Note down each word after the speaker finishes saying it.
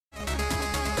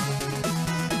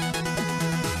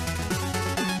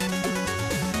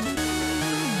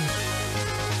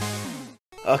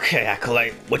Okay,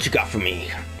 Acolyte, what you got for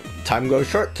me? Time goes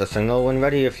short, to signal when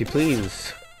ready, if you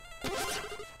please.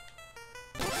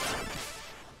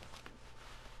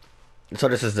 So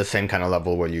this is the same kind of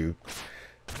level where you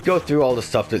go through all the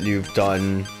stuff that you've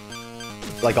done,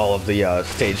 like all of the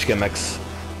stage gimmicks.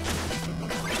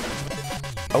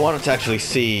 I wanted to actually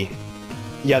see...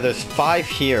 Yeah, there's 5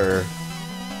 here.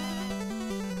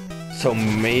 So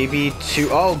maybe 2...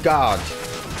 Oh god!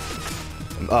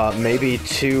 Maybe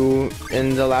 2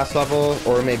 in the last level,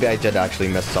 or maybe I did actually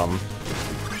miss some.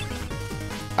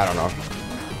 I don't know.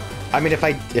 I mean, if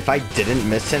I didn't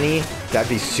miss any, that'd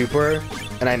be super,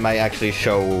 and I might actually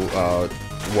show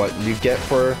what you get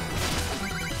for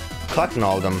collecting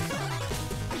all of them.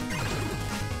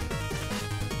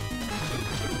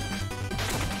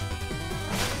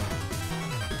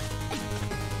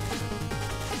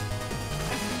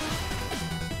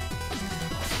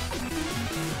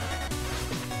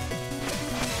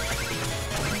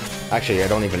 Actually, I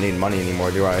don't even need money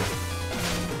anymore, do I?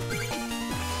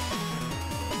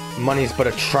 Money's but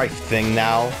a trite thing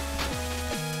now.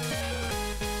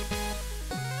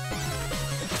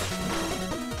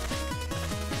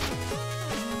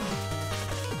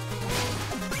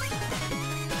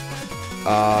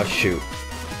 Shoot.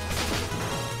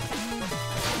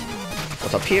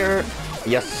 What's up here?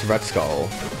 Yes, Red Skull.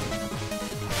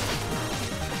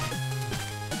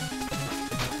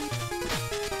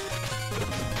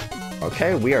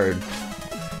 Okay, we are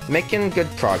making good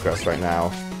progress right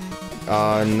now.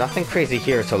 Nothing crazy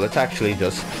here, so let's actually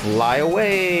just fly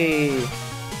away!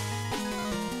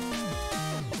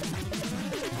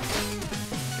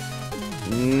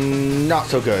 Not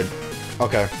so good.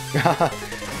 Okay.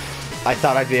 I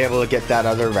thought I'd be able to get that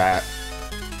other rat.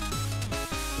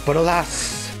 But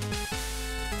alas!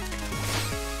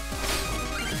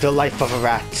 The life of a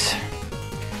rat.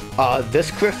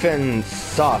 This griffin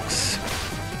sucks.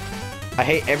 I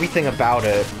hate everything about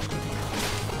it.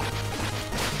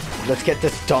 Let's get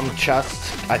this dumb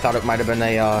chest. I thought it might have been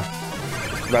a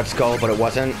Red Skull, but it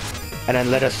wasn't. And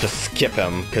then let us just skip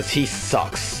him, because he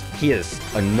sucks. He is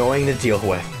annoying to deal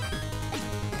with.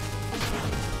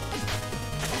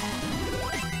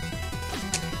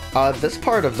 This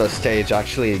part of the stage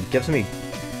actually gives me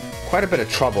quite a bit of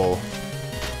trouble.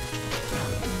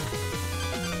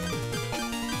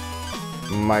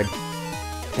 My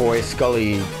boy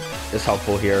Scully is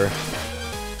helpful here.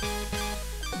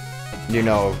 You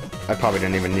know, I probably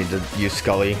didn't even need to use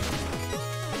Scully.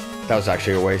 That was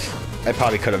actually a waste. I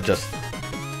probably could have just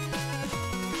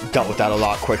dealt with that a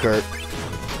lot quicker.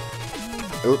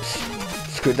 Oops.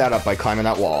 Screwed that up by climbing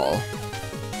that wall.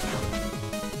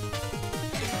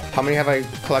 How many have I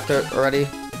collected already?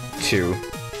 2.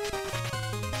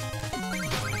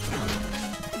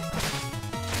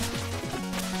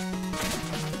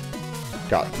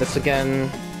 Got this again.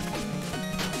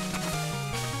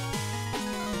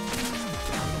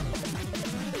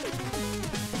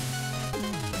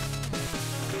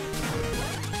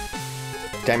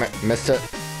 Damn it, missed it.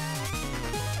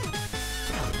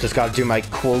 Just gotta do my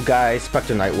cool guy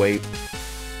Specter Knight weight.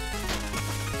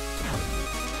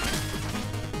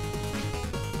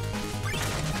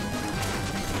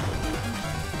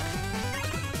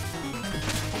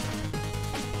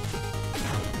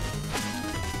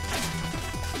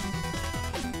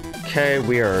 Okay,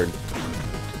 we are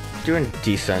doing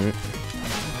decent.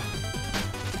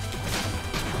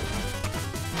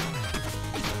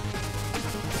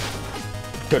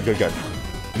 Good, good, good.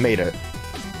 Made it.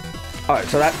 Alright,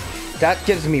 so that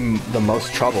gives me the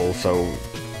most trouble, so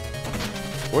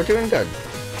we're doing good.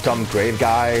 Dumb grave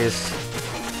guys.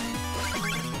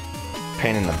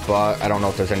 Pain in the butt. I don't know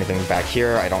if there's anything back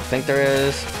here. I don't think there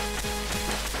is.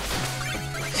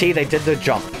 See, they did the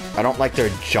jump. I don't like their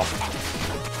jump.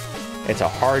 It's a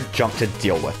hard jump to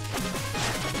deal with.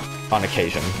 On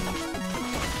occasion.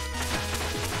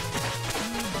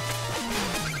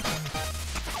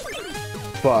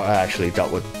 But I actually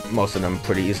dealt with most of them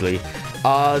pretty easily.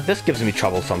 This gives me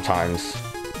trouble sometimes.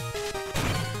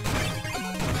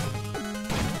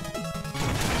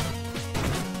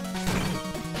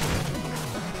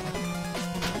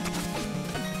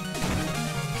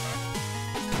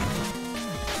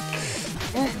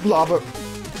 Lava.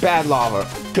 Bad lava.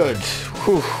 Good.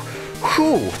 Whew.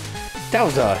 Whew. That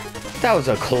was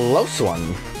a close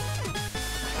one.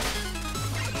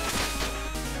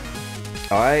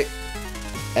 Alright.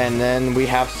 And then we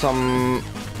have some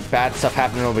bad stuff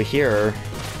happening over here.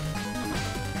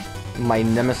 My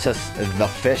nemesis, the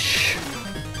fish.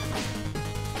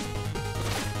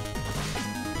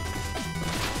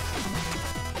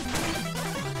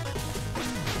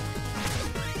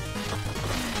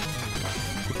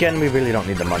 Again, we really don't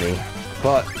need the money.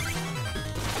 but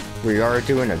we are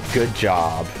doing a good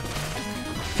job.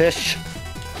 Fish.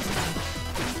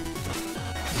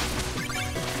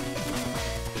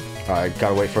 Alright,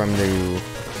 gotta wait for him to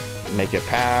make it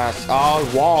pass. Oh,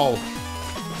 wall!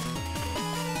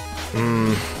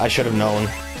 I should have known.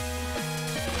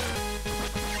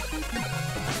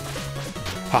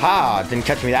 Haha, didn't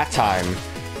catch me that time.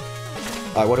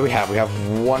 What do we have? We have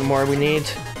one more we need.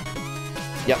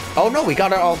 Yep. Oh no, we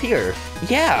got it all here.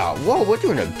 Yeah, whoa, we're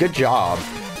doing a good job.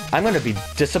 I'm gonna be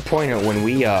disappointed when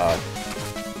we,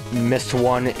 missed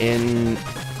one in,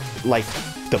 like,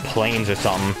 the plains or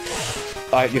something.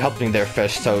 Alright, you helped me there,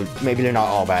 fish, so maybe they're not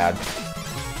all bad.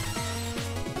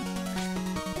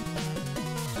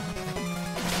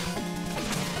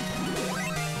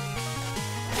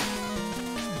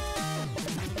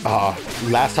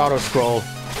 Last auto scroll.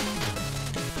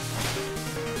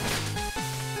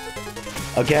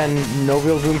 Again, no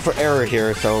real room for error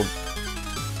here, so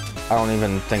I don't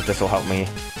even think this will help me.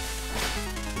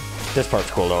 This part's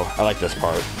cool though. I like this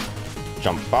part.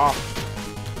 Jump off.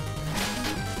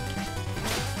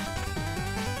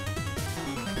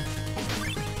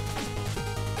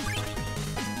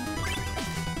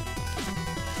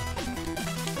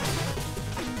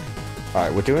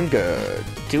 Alright, we're doing good.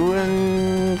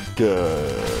 Doing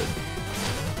good.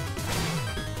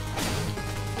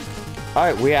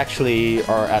 Alright, we actually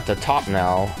are at the top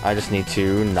now. I just need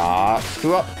to not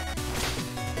screw up.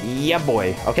 Yeah,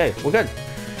 boy. Okay, we're good.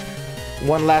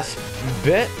 One last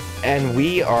bit, and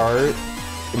we are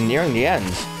nearing the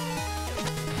end.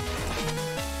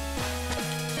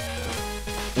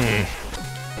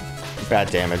 Bad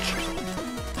damage.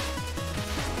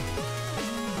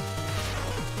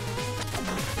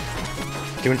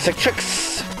 Doing sick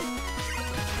tricks.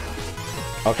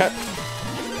 Okay.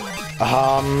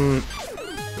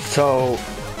 So,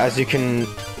 as you can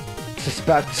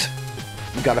suspect,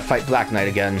 we gotta fight Black Knight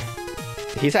again.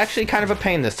 He's actually kind of a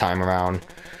pain this time around.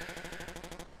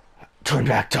 Turn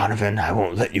back, Donovan. I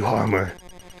won't let you harm her.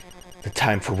 The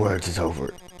time for words is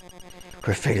over.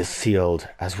 Her fate is sealed,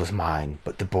 as was mine.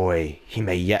 But the boy, he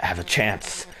may yet have a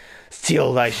chance.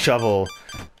 Steal thy shovel.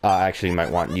 Actually,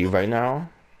 might want you right now.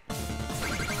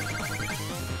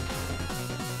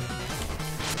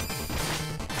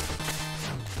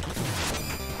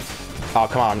 Oh,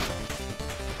 come on.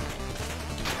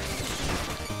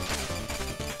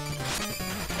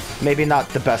 Maybe not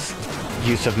the best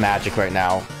use of magic right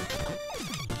now.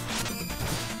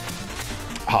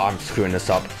 Oh, I'm screwing this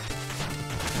up.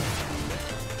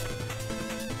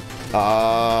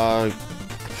 Oh,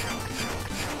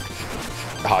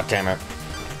 damn it.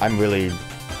 I'm really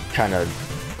kind of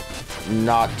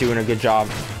not doing a good job.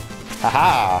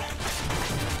 Haha!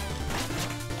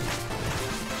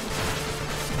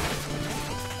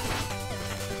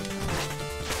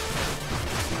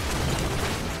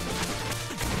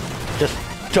 Just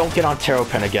don't get on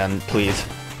Terrapin again, please.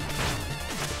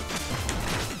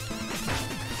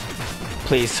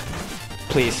 Please.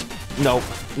 Please. No.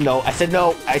 No. I said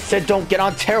no. I said don't get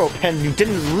on Terrapin. You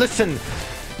didn't listen.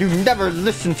 You never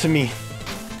listened to me.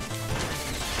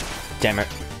 Damn it.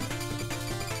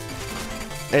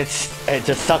 It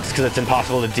just sucks because it's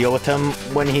impossible to deal with him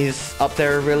when he's up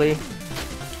there, really.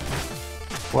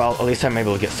 Well, at least I'm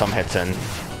able to get some hits in.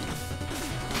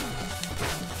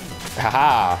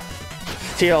 Haha.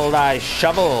 Steal thy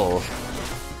shovel,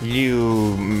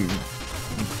 you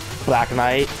Black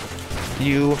Knight.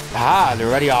 You... Ah, they're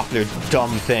already off their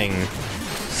dumb thing.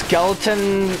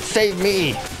 Skeleton, save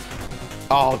me!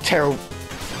 Oh, Terror...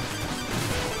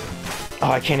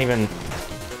 Oh, I can't even...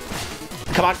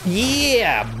 Come on.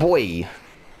 Yeah, boy!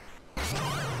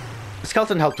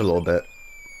 Skeleton helped a little bit.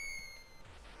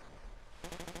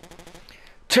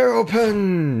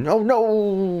 Terrapin! Oh,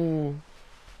 no!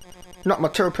 Not my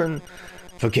Terrapin.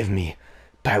 Forgive me,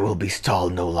 but I will be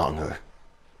stalled no longer.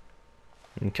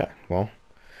 Okay, well,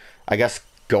 I guess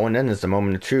going in is the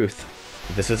moment of truth.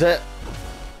 This is it.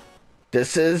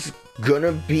 This is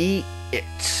gonna be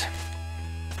it.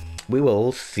 We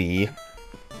will see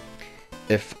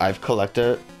if I've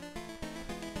collected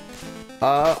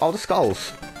all the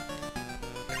skulls.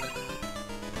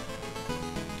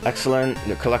 Excellent.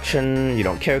 Your collection, you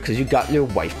don't care because you got your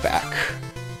wife back.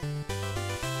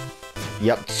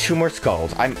 Yep, 2 more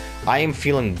skulls. I am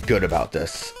feeling good about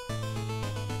this.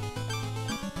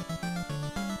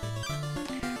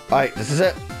 Alright, this is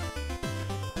it.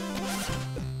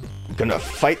 I'm gonna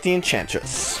fight the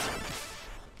Enchantress.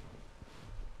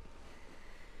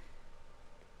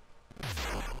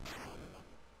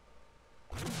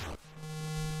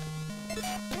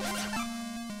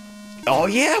 Oh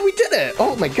yeah, we did it!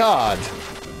 Oh my god!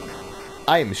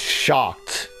 I am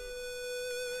shocked.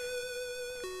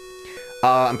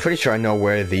 I'm pretty sure I know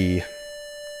where the...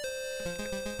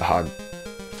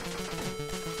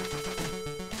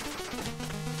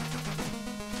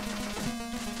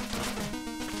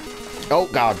 Oh,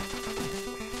 God.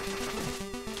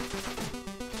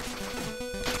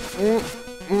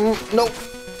 Nope.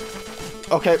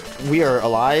 Okay, we are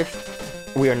alive.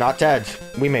 We are not dead.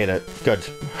 We made it. Good.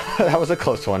 That was a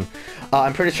close one.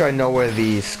 I'm pretty sure I know where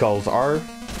the skulls are.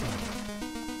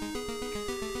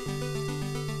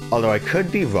 Although I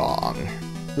could be wrong.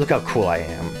 Look how cool I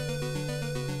am.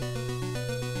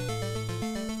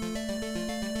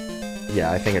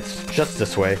 Yeah, I think it's just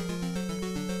this way.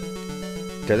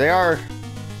 There they are.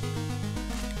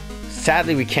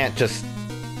 Sadly, we can't just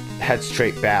head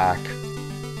straight back.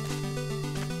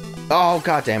 Oh,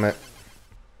 god damn it.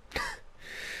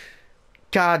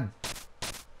 God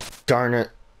darn it.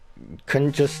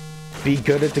 Couldn't just be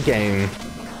good at the game.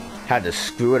 Had to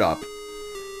screw it up.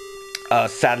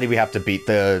 Sadly, we have to beat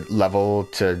the level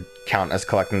to count as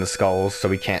collecting the skulls, so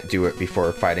we can't do it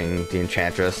before fighting the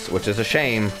Enchantress, which is a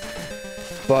shame,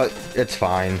 but it's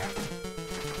fine.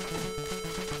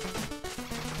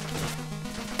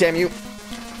 Damn you!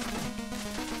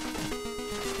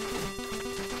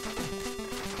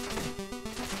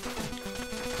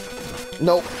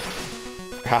 Nope.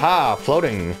 Haha,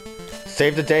 floating.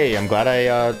 Saved the day. I'm glad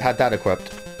I had that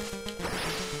equipped.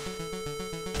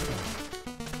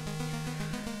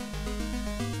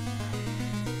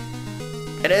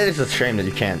 It is a shame that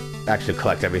you can't actually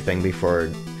collect everything before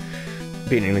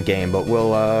beating the game, but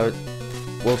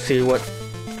we'll see what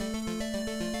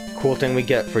cool thing we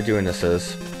get for doing this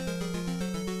is.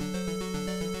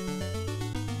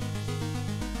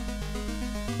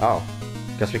 Oh,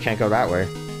 guess we can't go that way.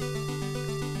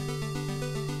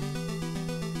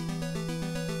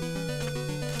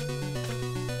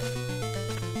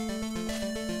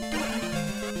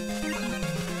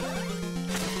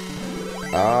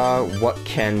 What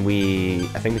can we...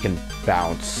 I think we can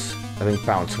bounce. I think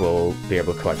bounce will be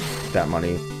able to collect that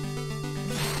money.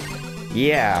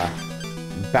 Yeah.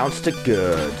 Bounce to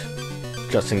good.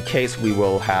 Just in case we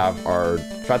will have our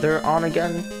feather on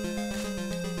again.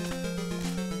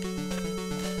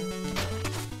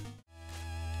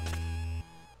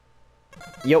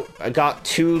 Yo, I got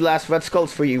 2 last red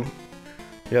skulls for you.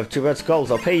 You have 2 red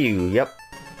skulls, I'll pay you, yep.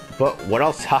 But what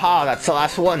else? Haha, that's the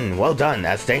last one. Well done.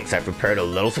 As thanks, I've prepared a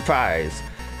little surprise.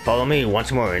 Follow me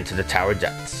once more into the tower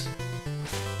depths.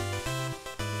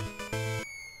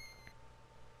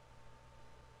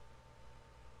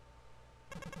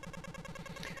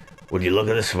 Would you look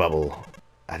at this rubble?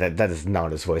 That is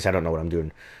not his voice. I don't know what I'm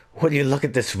doing. Would you look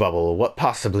at this rubble? What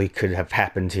possibly could have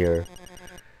happened here?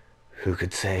 Who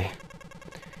could say?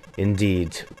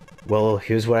 Indeed. Well,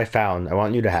 here's what I found. I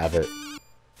want you to have it.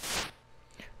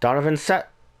 Donovan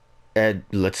set. It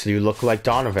lets you look like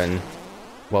Donovan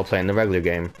while playing the regular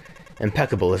game.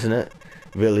 Impeccable, isn't it?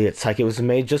 Really, it's like it was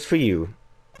made just for you.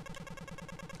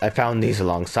 I found these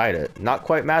alongside it. Not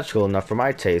quite magical enough for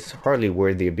my taste, hardly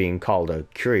worthy of being called a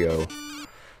curio.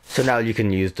 So now you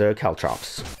can use the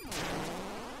caltrops.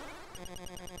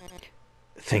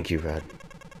 Thank you, Red.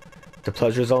 The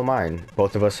pleasure's all mine.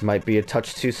 Both of us might be a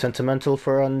touch too sentimental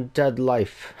for undead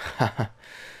life.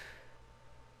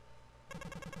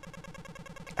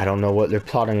 I don't know what they're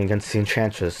plotting against the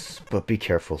Enchantress, but be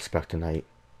careful, Specter Knight.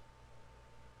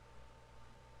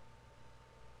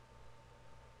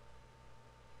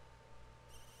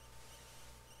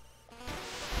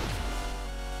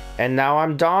 And now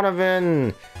I'm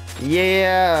Donovan!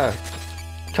 Yeah!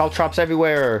 Caltrops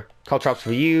everywhere! Caltrops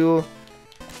for you.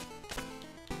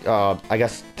 I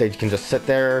guess they can just sit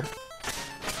there.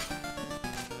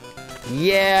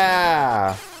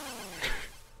 Yeah!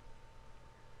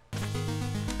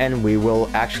 And we will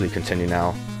actually continue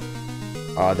now.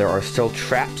 There are still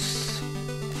traps.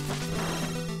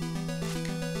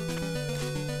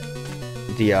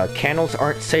 The candles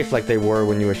aren't safe like they were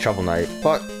when you were Shovel Knight,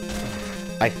 but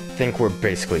I think we're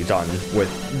basically done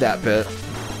with that bit.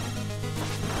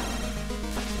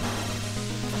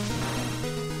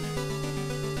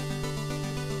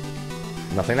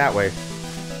 Nothing that way.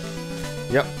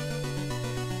 Yep.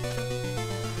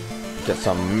 Get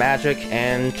some magic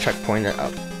and checkpoint it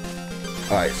up.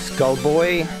 Alright, Skull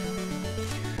Boy.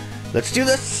 Let's do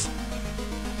this!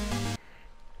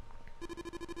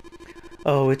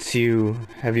 Oh, it's you.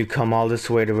 Have you come all this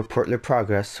way to report your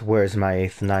progress? Where's my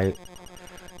 8th Knight?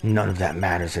 None of that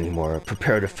matters anymore.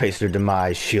 Prepare to face your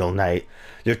demise, Shield Knight.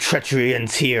 Your treachery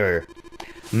ends here.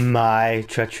 My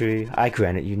treachery? I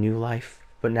granted you new life,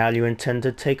 but now you intend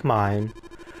to take mine.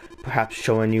 Perhaps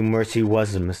showing you mercy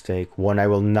was a mistake, one I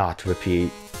will not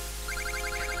repeat.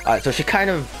 So she kind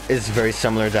of is very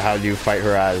similar to how you fight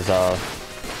her as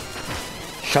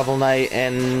Shovel Knight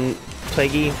and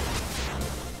Plaguey.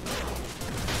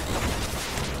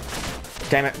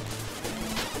 Damn it.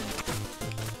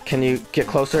 Can you get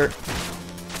closer?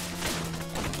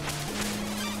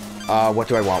 What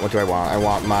do I want? What do I want? I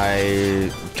want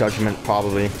my Judgment,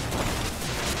 probably.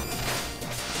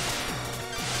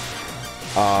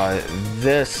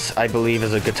 This, I believe,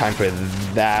 is a good time for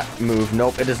that move.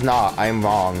 Nope, it is not. I am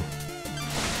wrong.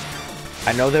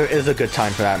 I know there is a good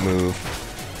time for that move,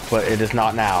 but it is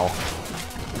not now.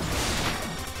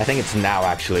 I think it's now,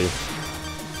 actually.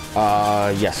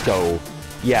 Yes, go.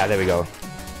 Yeah, there we go.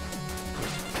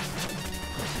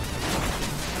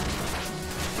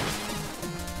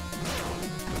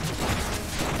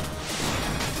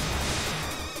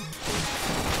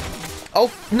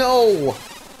 Oh, no!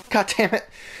 God damn it.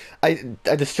 I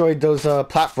destroyed those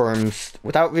platforms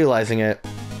without realizing it.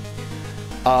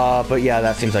 But yeah,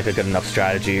 that seems like a good enough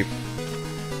strategy.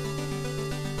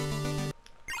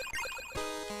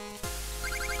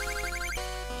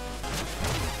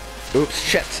 Oops,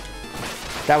 shit.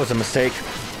 That was a mistake.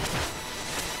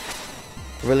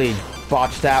 Really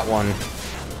botched that one.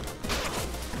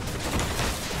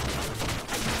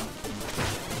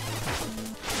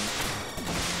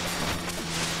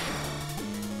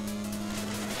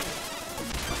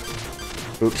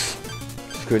 Oops.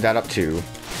 Screwed that up too.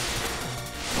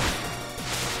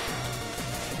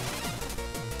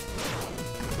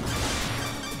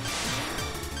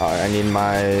 I need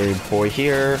my boy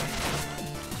here.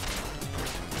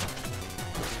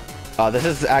 This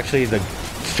is actually the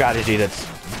strategy that's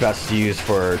best used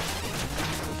for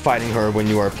fighting her when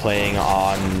you are playing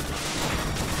on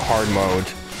hard mode.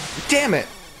 Damn it!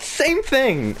 Same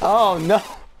thing! Oh no!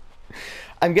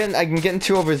 I'm getting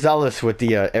too overzealous with the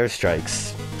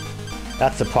airstrikes.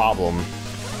 That's the problem.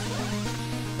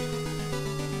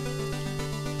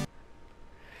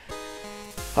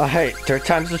 Hey, third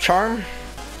time's the charm?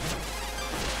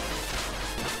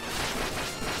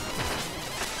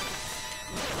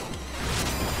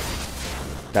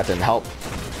 That didn't help.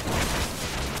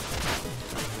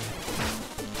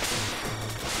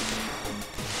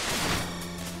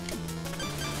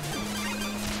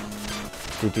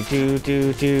 Do do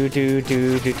do do do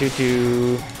do do do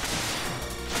do.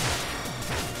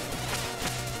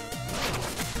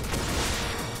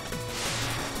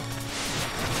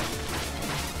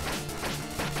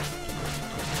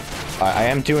 I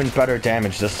am doing better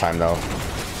damage this time though.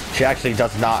 She actually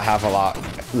does not have a lot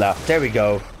left. There we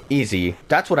go. Easy.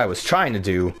 That's what I was trying to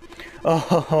do.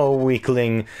 Oh,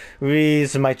 weakling.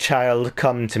 Reese, my child,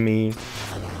 come to me.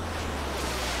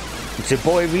 It's your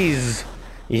boy Reese.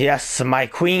 Yes, my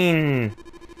queen.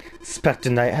 Specter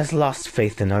Knight has lost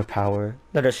faith in our power.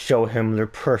 Let us show him their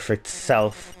perfect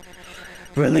self.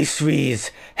 Release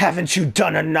Reese. Haven't you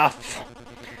done enough?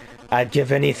 I'd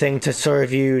give anything to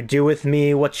serve you. Do with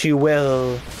me what you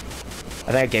will.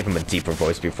 I think I gave him a deeper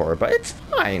voice before, but it's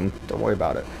fine. Don't worry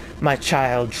about it. My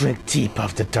child, drink deep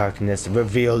of the darkness.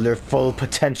 Reveal their full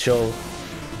potential.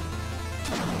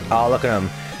 Oh, look at him.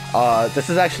 This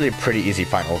is actually a pretty easy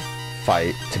final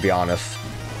fight, to be honest.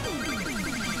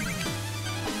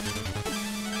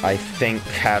 I think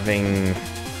having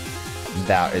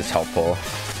that is helpful.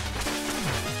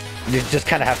 You just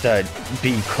kind of have to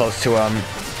be close to him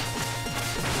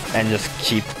and just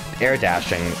keep air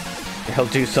dashing. He'll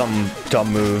do some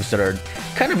dumb moves that are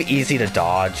kind of easy to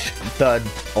dodge. The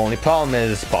only problem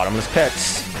is bottomless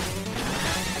pits.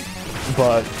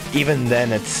 But even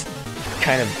then, it's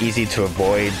kind of easy to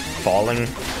avoid falling.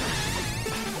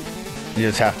 You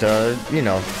just have to, you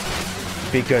know,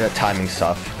 be good at timing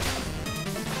stuff.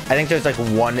 I think there's like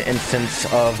one instance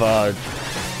of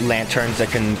lanterns that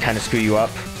can kind of screw you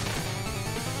up.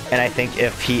 And I think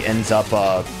if he ends up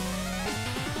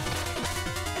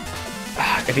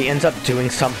doing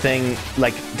something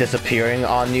like disappearing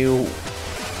on you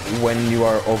when you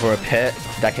are over a pit,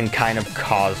 that can kind of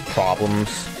cause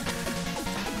problems.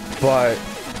 But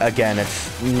again,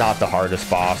 it's not the hardest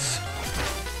boss.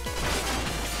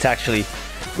 It's actually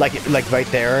like right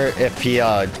there, if he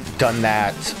done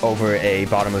that over a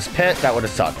bottomless pit, that would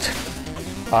have sucked.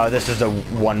 This is the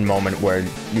one moment where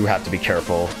you have to be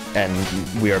careful, and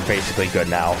we are basically good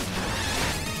now.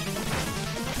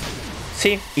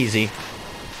 See? Easy.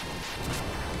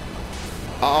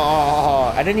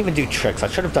 Oh, I didn't even do tricks. I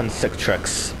should have done 6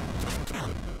 tricks.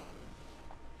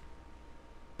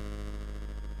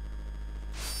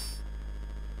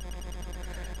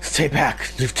 Stay back.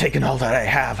 You've taken all that I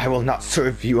have. I will not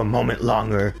serve you a moment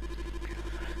longer.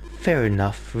 Fair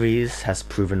enough. Reese has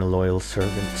proven a loyal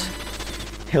servant.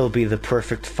 He'll be the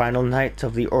perfect final knight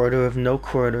of the Order of No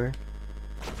Quarter.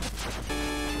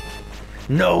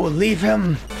 No, leave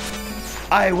him!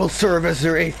 I will serve as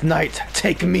your 8th knight.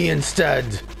 Take me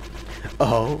instead.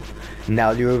 Oh,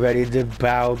 now you're ready to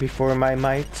bow before my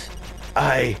might?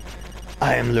 I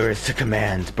am lured to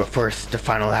command, but first the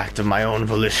final act of my own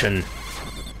volition.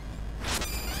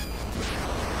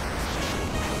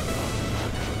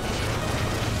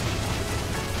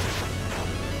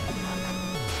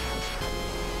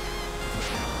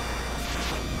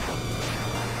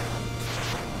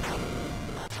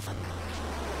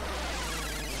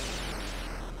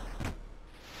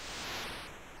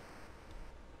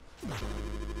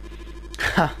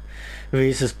 Ha!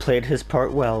 Reese has played his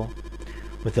part well.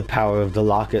 With the power of the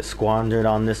locket squandered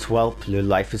on this whelp, your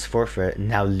life is forfeit.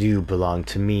 Now you belong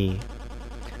to me.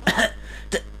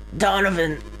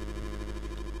 Donovan!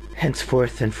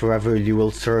 Henceforth and forever you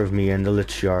will serve me in the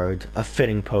Lich Yard. A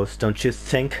fitting post, don't you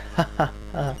think? Ha ha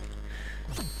ha.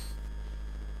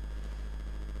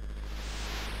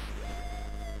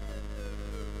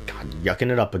 God,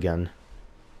 yucking it up again.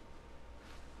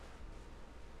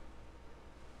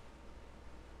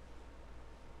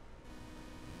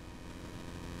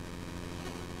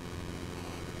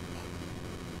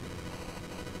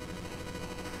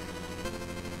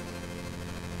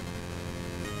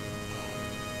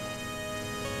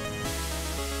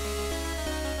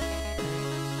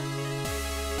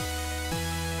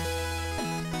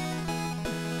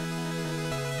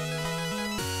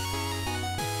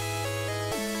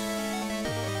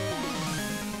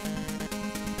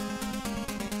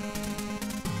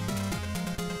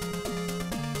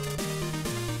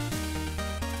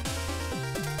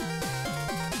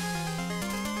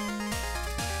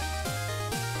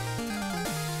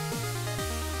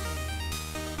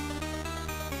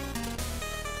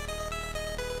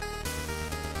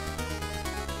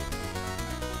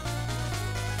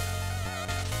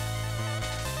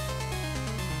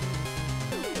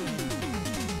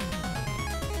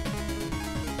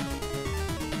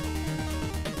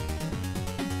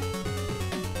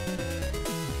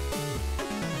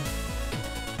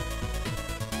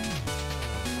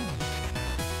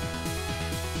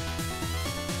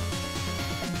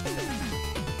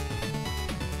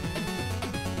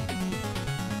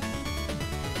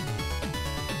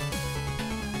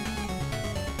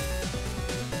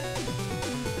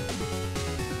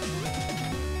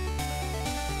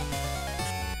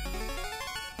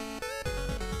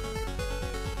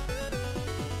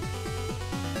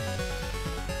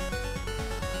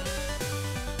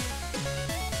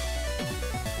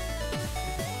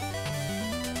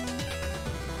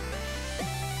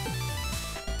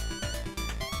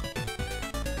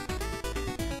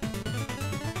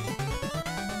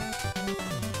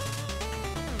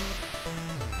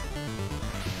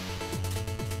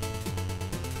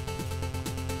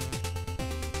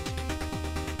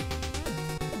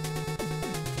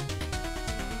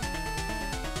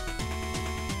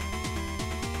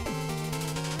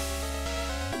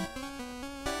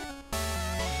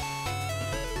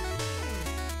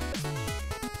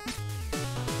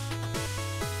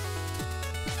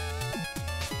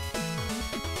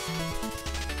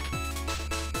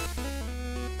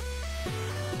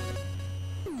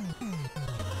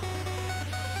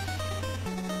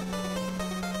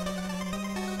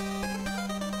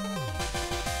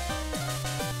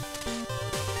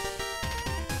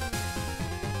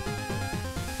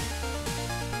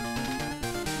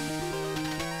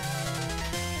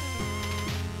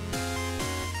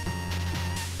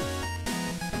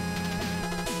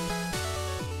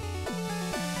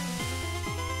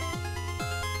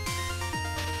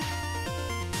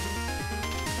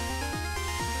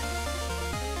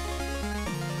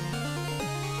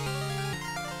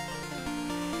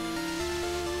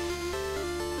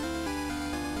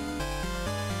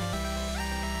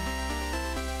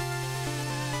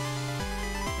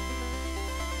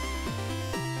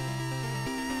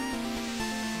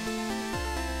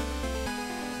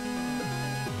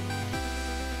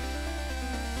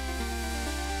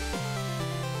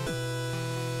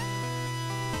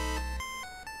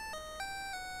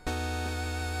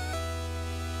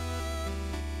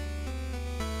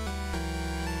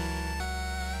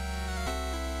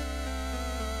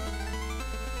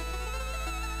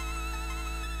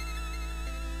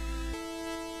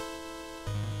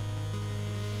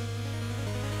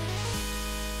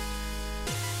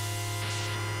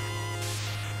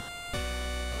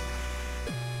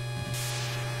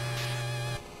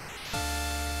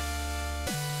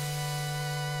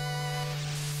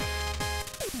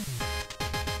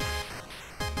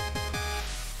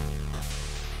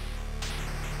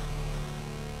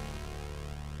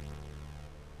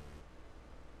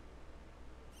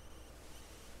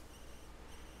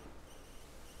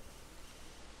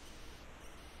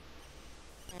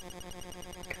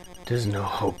 There's no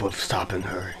hope of stopping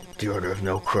her. The Order of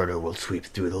No Quarter will sweep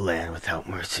through the land without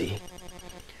mercy.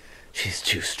 She's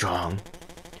too strong.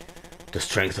 The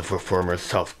strength of her former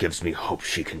self gives me hope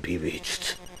she can be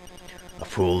reached. A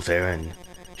fool's errand.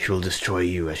 She will destroy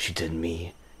you as she did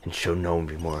me, and show no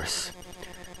remorse.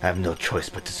 I have no choice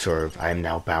but to serve. I am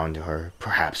now bound to her,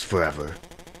 perhaps forever.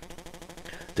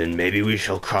 Then maybe we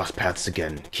shall cross paths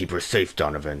again. Keep her safe,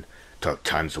 Donovan. Dark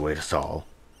times await us all.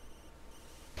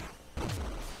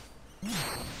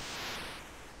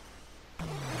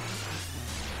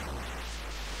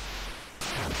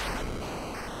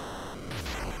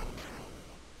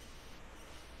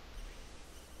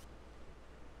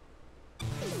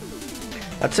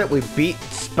 That's it, we beat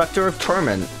Specter of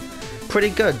Torment. Pretty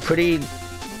good,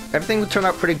 everything turned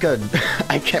out pretty good.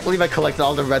 I can't believe I collected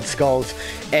all the red skulls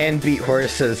and beat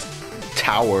Horus's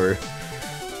tower.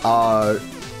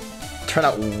 Turned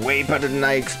out way better than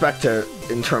I expected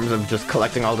in terms of just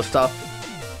collecting all the stuff.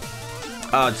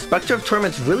 Specter of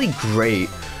Torment's really great.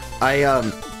 I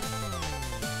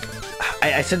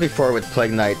said before with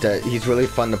Plague Knight that he's really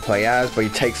fun to play as, but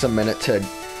he takes a minute to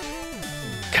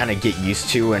kind of get used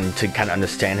to and to kind of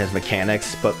understand his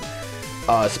mechanics. But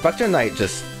Specter Knight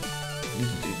just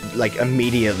like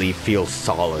immediately feels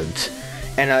solid,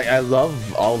 and I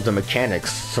love all of the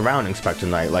mechanics surrounding Specter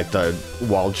Knight, like the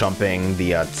wall jumping,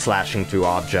 the slashing through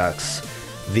objects,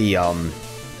 the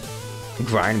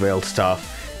grind rail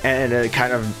stuff, and it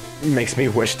kind of makes me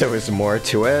wish there was more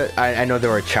to it. I know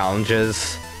there are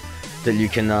challenges that you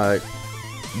can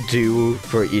do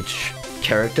for each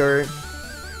character,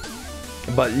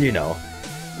 but you know,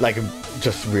 like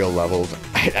just real levels.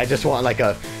 I just want like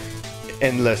a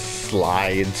endless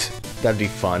slide. That'd be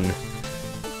fun.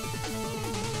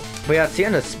 But yeah, it's the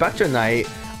end of Specter Knight.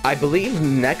 I believe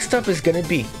next up is gonna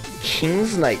be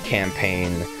King's Knight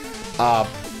campaign.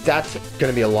 That's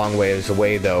gonna be a long ways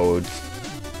away though. It's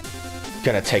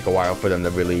gonna take a while for them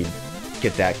to really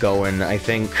get that going, I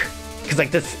think. Cause like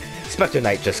this Specter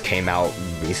Knight just came out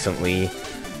recently.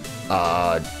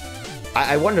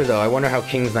 I wonder though, I wonder how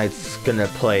King's Knight's gonna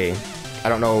play. I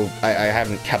don't know, I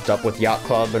haven't kept up with Yacht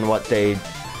Club and what they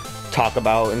talk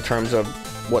about in terms of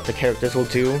what the characters will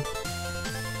do.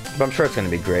 But I'm sure it's gonna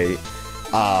be great.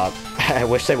 I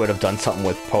wish they would have done something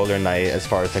with Polar Knight as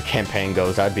far as the campaign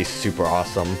goes. That'd be super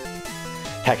awesome.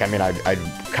 Heck, I mean, I'd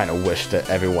kind of wish that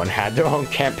everyone had their own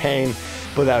campaign,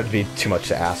 but that would be too much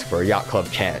to ask for. Yacht Club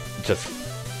can't just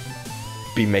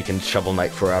be making Shovel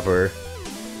Knight forever.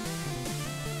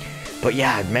 But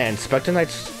yeah, man, Specter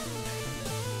Knight's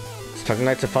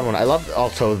a fun one. I love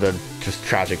also the just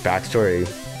tragic backstory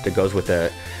that goes with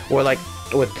it. Or like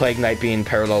with Plague Knight being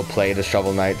parallel play to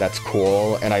Shovel Knight, that's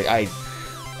cool. And I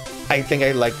think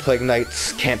I like Plague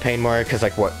Knight's campaign more because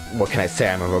like what can I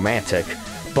say? I'm a romantic.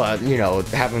 But you know,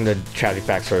 having the tragic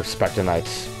backstory of Specter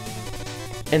Knight's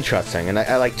interesting. And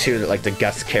I like too that like the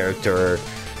guest character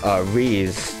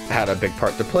Reese had a big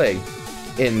part to play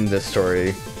in the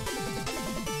story.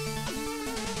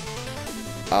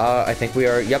 I think we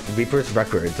are, yep, Reaper's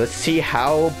Records. Let's see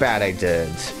how bad I did.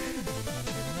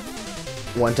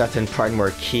 1 death in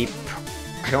Pridemore Keep.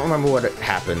 I don't remember what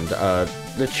happened.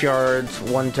 Lich Yards,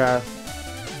 1 death.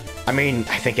 I mean,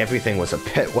 I think everything was a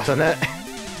pit, wasn't it?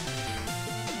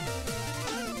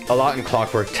 A lot in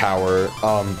Clockwork Tower.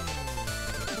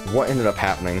 What ended up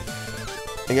happening?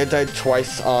 I think I died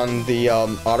twice on the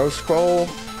auto-scroll.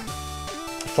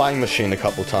 Flying Machine a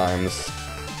couple times.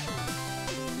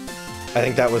 I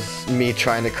think that was me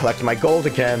trying to collect my gold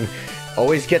again.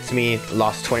 Always gets me.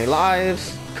 Lost 20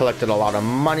 lives. Collected a lot of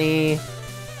money.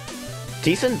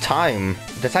 Decent time.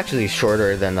 That's actually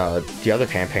shorter than the other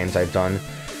campaigns I've done.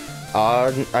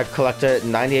 I've collected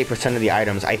 98% of the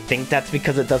items. I think that's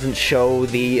because it doesn't show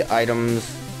the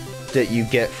items that you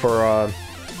get for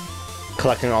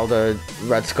collecting all the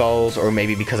red skulls, or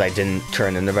maybe because I didn't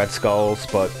turn in the red skulls.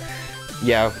 But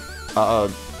yeah,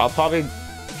 I'll probably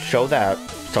show that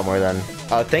somewhere then.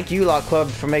 Thank you, Yacht Club,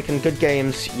 for making good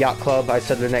games. Yacht Club, I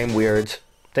said their name weird.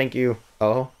 Thank you.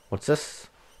 Oh, what's this?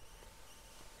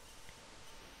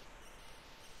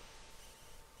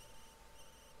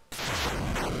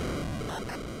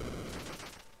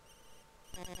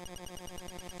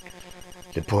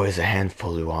 The boy is a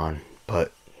handful, Luan,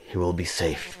 but he will be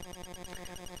safe.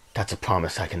 That's a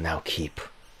promise I can now keep.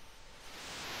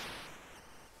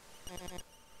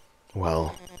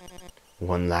 Well,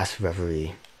 one last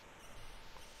reverie.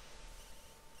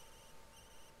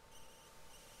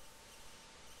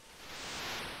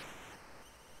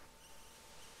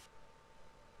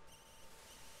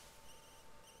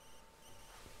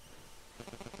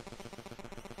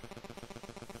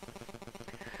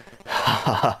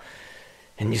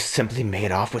 And you simply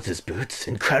made off with his boots?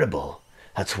 Incredible.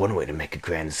 That's one way to make a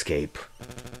grand escape.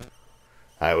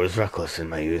 I was reckless in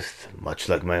my youth, much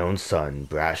like my own son,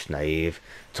 brash, naive,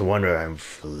 to wonder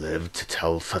I've lived to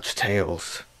tell such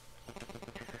tales.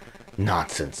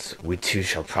 Nonsense. We two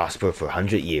shall prosper for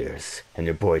 100 years, and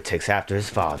your boy takes after his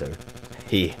father.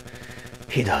 He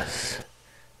does.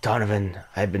 Donovan,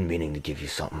 I've been meaning to give you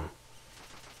something.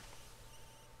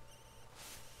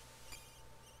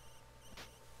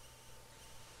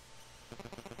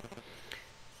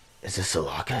 Is this a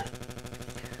locket?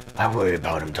 I worry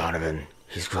about him, Donovan.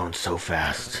 He's grown so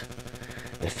fast.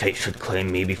 If fate should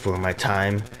claim me before my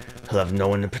time, he'll have no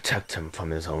one to protect him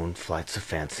from his own flights of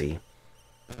fancy.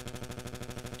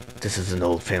 This is an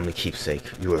old family keepsake.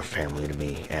 You are family to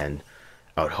me, and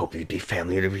I would hope you'd be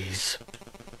family to Reese.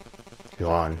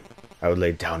 Go on. I would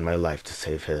lay down my life to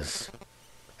save his.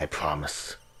 I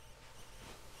promise.